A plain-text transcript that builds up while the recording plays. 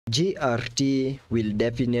GRT will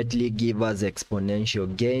definitely give us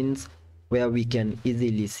exponential gains where we can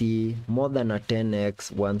easily see more than a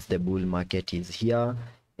 10x once the bull market is here.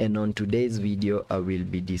 And on today's video, I will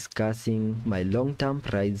be discussing my long-term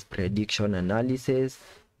price prediction analysis,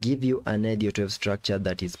 give you an Elliot structure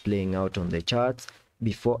that is playing out on the charts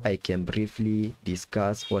before I can briefly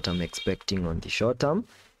discuss what I'm expecting on the short term.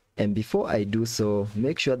 And before I do so,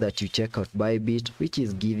 make sure that you check out Bybit, which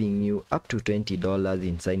is giving you up to $20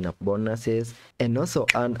 in sign-up bonuses and also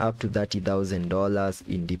earn up to $30,000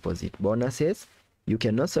 in deposit bonuses. You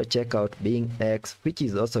can also check out BINANCE, which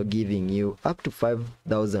is also giving you up to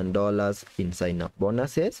 $5,000 in sign-up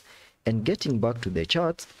bonuses. And getting back to the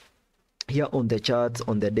charts, here on the charts,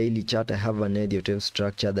 on the daily chart, I have an Elliot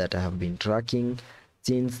structure that I have been tracking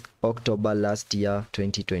since October last year,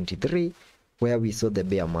 2023. Where we saw the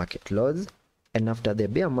bear market lows, and after the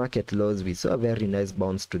bear market lows we saw a very nice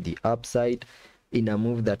bounce to the upside in a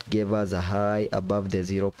move that gave us a high above the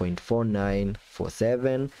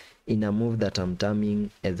 0.4947 in a move that I'm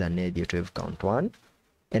terming as an Elliott wave count 1.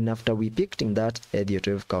 And after we picked in that Elliott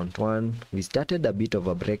wave count 1, we started a bit of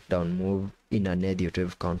a breakdown move in an Elliott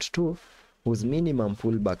wave count 2, whose minimum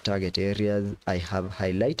pullback target areas I have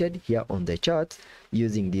highlighted here on the charts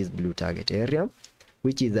using this blue target area,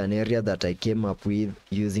 which is an area that I came up with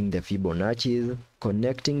using the Fibonacci's,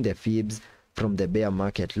 connecting the fibs from the bear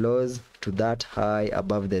market lows to that high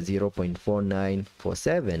above the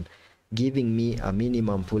 0.4947, giving me a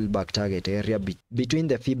minimum pullback target area between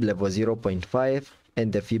the fib level 0.5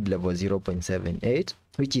 and the fib level 0.78,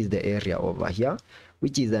 which is the area over here,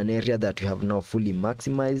 which is an area that we have now fully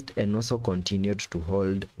maximized and also continued to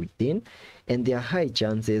hold within. And there are high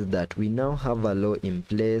chances that we now have a low in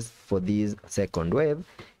place for this second wave,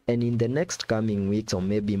 and in the next coming weeks or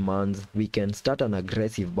maybe months we can start an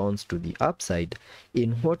aggressive bounce to the upside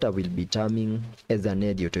in what I will be terming as an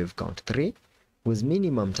Elliott wave count 3, whose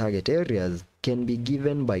minimum target areas can be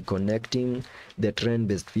given by connecting the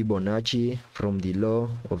trend-based Fibonacci from the low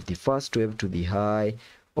of the first wave to the high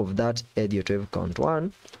of that Elliott wave count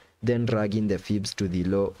 1, then dragging the fibs to the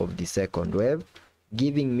low of the second wave,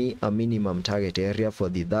 giving me a minimum target area for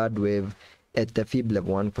the third wave at the fib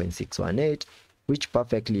level 1.618, which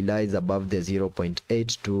perfectly lies above the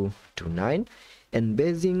 0.8229. And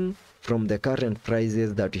basing from the current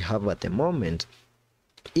prices that we have at the moment,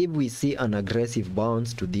 if we see an aggressive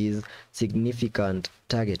bounce to this significant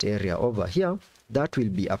target area over here, that will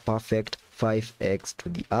be a perfect 5x to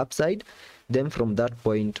the upside. Then from that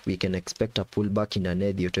point we can expect a pullback in an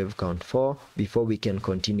Elliott wave count 4 before we can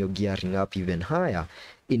continue gearing up even higher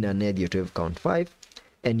in an Elliott wave count 5.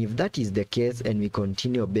 And if that is the case and we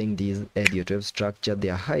continue obeying this Elliott wave structure,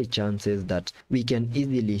 there are high chances that we can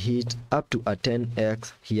easily hit up to a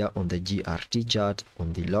 10x here on the GRT chart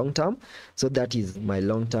on the long term. So that is my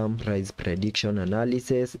long-term price prediction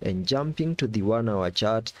analysis, and jumping to the 1 hour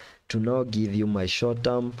chart to now give you my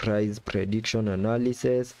short-term price prediction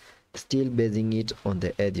analysis, still basing it on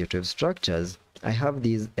the Elliott wave structures. I have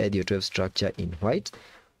this Elliott wave structure in white,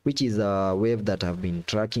 which is a wave that I've been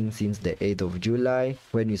tracking since the 8th of July,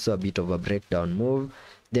 when we saw a bit of a breakdown move,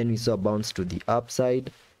 then we saw a bounce to the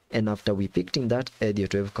upside, and after we picked in that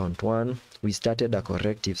Elliott wave count 1, we started a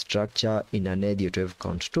corrective structure in an Elliott wave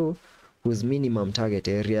count 2, whose minimum target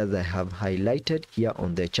areas I have highlighted here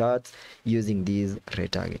on the charts using this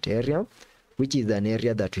red target area, which is an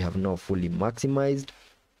area that we have now fully maximized.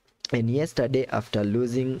 And yesterday, after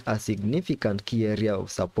losing a significant key area of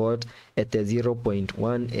support at the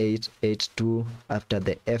 0.1882 after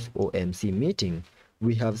the FOMC meeting,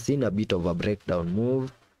 we have seen a bit of a breakdown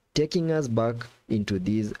move, taking us back into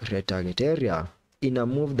this red target area in a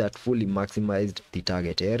move that fully maximized the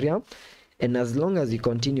target area. And as long as we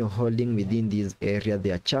continue holding within this area,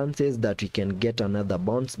 there are chances that we can get another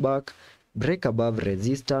bounce back, break above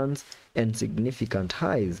resistance and significant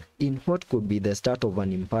highs in what could be the start of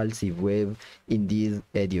an impulsive wave in this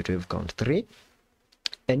Elliott wave count 3.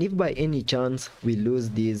 And if by any chance we lose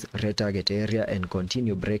this red target area and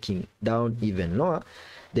continue breaking down even lower,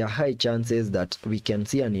 there are high chances that we can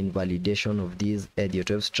see an invalidation of this Elliott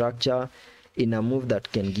wave structure in a move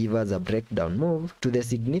that can give us a breakdown move to the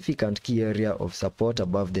significant key area of support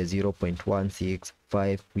above the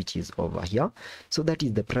 0.165, which is over here. So that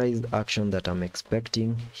is the price action that I'm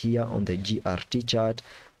expecting here on the GRT chart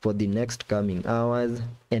for the next coming hours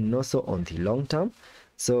and also on the long term.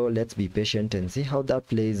 So let's be patient and see how that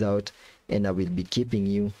plays out, and I will be keeping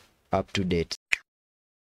you up to date.